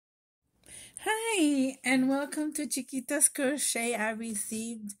Hi, and welcome to Chiquita's Crochet. I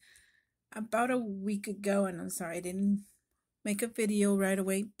received about a week ago, and I'm sorry I didn't make a video right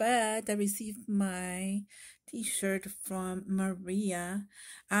away, but I received my t-shirt from Maria.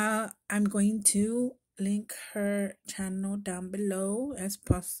 I'm going to link her channel down below as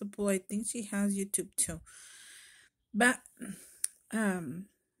possible. I think she has YouTube too. But um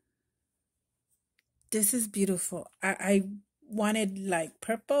this is beautiful. I wanted like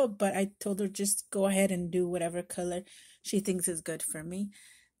purple, but I told her just go ahead and do whatever color she thinks is good for me.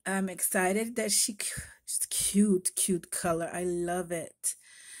 I'm excited that it's cute color. I love it.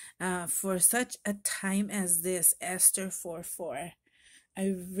 For such a time as this, Esther 4:4.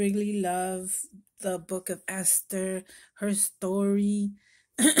 I really love the book of Esther, her story.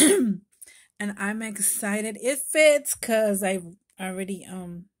 And I'm excited. It fits because I've already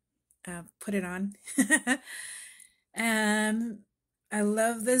put it on. And I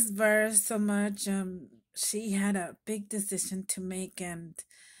love this verse so much. She had a big decision to make, and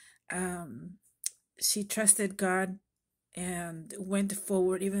um, she trusted God and went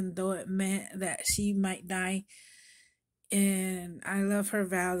forward, even though it meant that she might die. And I love her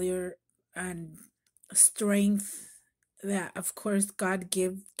valor and strength that, of course, God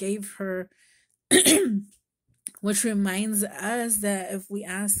gave her. Which reminds us that if we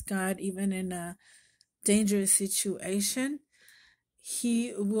ask God, even in a dangerous situation,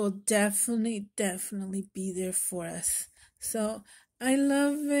 He will definitely be there for us. So I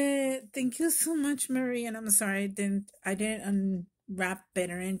love it. Thank you so much, Marie. And I'm sorry I didn't unwrap it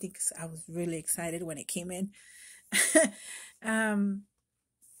or anything because I was really excited when it came in. um,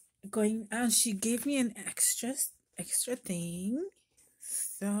 going on, she gave me an extra thing.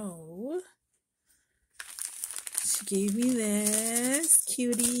 So she gave me this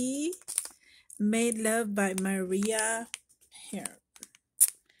cutie, Made Love by Maria. Here,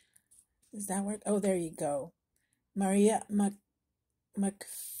 does that work? Oh, there you go. Maria Mc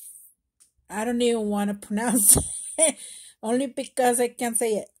I don't even want to pronounce it only because I can't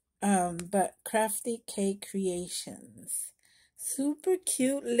say it. But Crafty Cake Creations. Super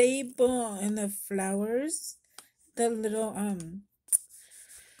cute label and the flowers. The little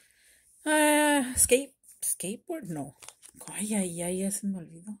skateboard, no. Ay, se me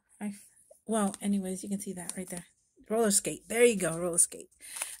olvidó. Well, anyways, you can see that right there. Roller skate. There you go, roller skate.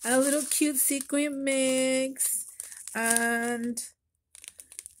 A little cute sequin mix. And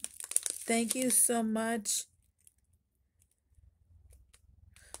thank you so much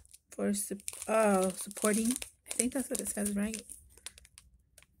for supporting. I think that's what it says, right?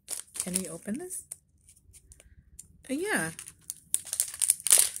 Can we open this? Yeah.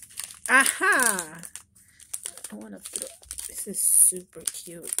 Aha! I want to throw. This is super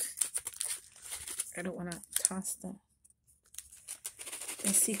cute. I don't want to toss the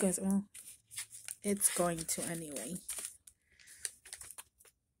sequence. Well, it's going to anyway.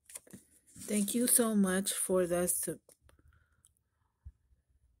 Thank you so much for the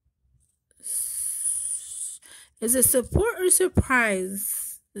Is it support or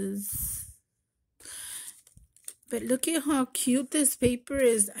surprise? But look at how cute this paper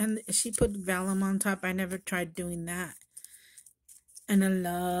is. And she put vellum on top. I never tried doing that. And I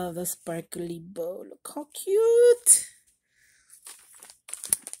love the sparkly bow. Look how cute.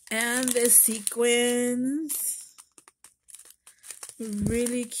 And the sequins.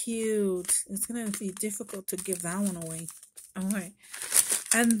 Really cute. It's going to be difficult to give that one away. Okay.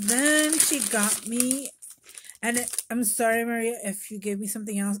 And then she got me, and I'm sorry, Maria, if you gave me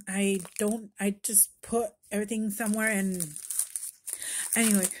something else. I just put everything somewhere. And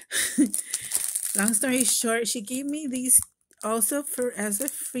anyway, long story short, she gave me these also as a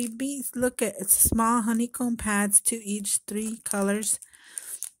freebie. Look at it's small honeycomb pads to each 3 colors.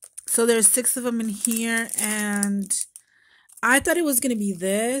 So there's 6 of them in here, and I thought it was going to be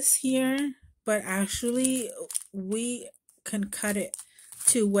this here, but actually we can cut it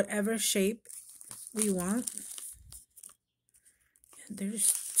to whatever shape we want. And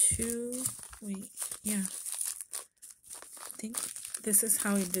there's 2. Wait, yeah. I think this is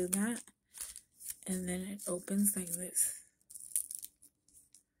how we do that. And then it opens like this.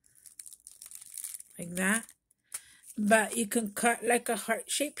 Like that. But you can cut like a heart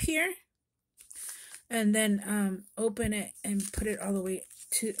shape here. And then open it and put it all the way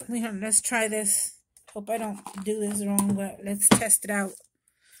to. Let's try this. Hope I don't do this wrong, but let's test it out.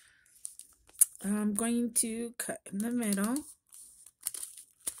 I'm going to cut in the middle.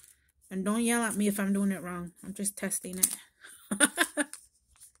 And don't yell at me if I'm doing it wrong. I'm just testing it.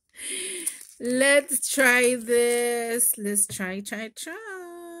 Let's try this. Let's try.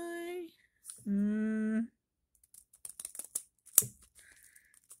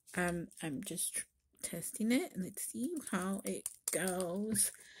 I'm just testing it, and let's see how it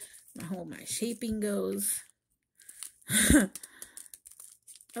goes. How my shaping goes.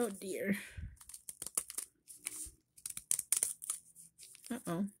 Oh dear.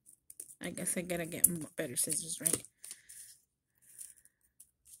 Uh-oh. I guess I gotta get better scissors, right?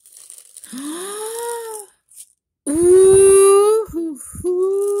 Ooh,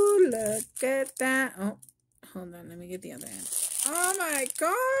 look at that. Oh, hold on. Let me get the other end. Oh my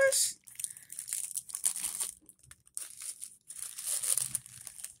gosh.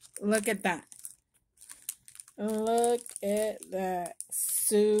 Look at that. Look at that.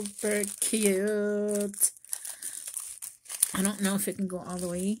 Super cute. I don't know if it can go all the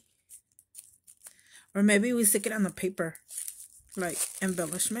way. Or maybe we stick it on the paper. Like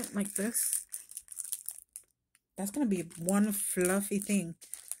embellishment like this. That's going to be one fluffy thing.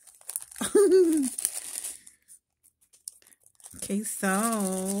 Okay,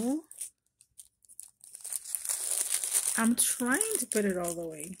 so I'm trying to put it all the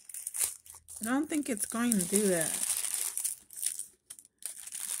way. I don't think it's going to do that.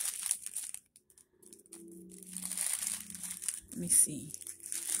 Let me see.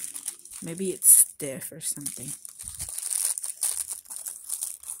 Maybe it's stiff or something.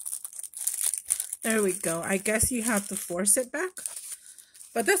 There we go. I guess you have to force it back.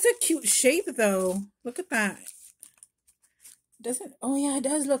 But that's a cute shape though. Look at that. Doesn't, oh yeah, it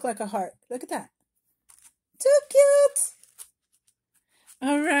does look like a heart. Look at that. Too cute.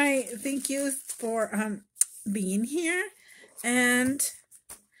 All right. Thank you for being here and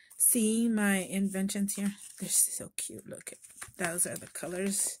seeing my inventions here. They're so cute. Look, those are the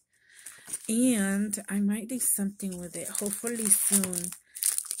colors. And I might do something with it. Hopefully soon.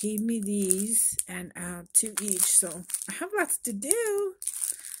 Gave me these and 2 each. So I have lots to do.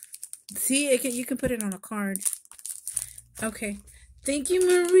 See, you can put it on a card. Okay. Thank you,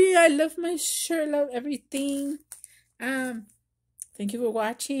 Maria. I love my shirt. Love everything. Thank you for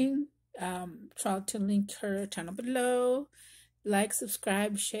watching. Try to link her channel below. Like,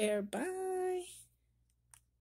 subscribe, share. Bye.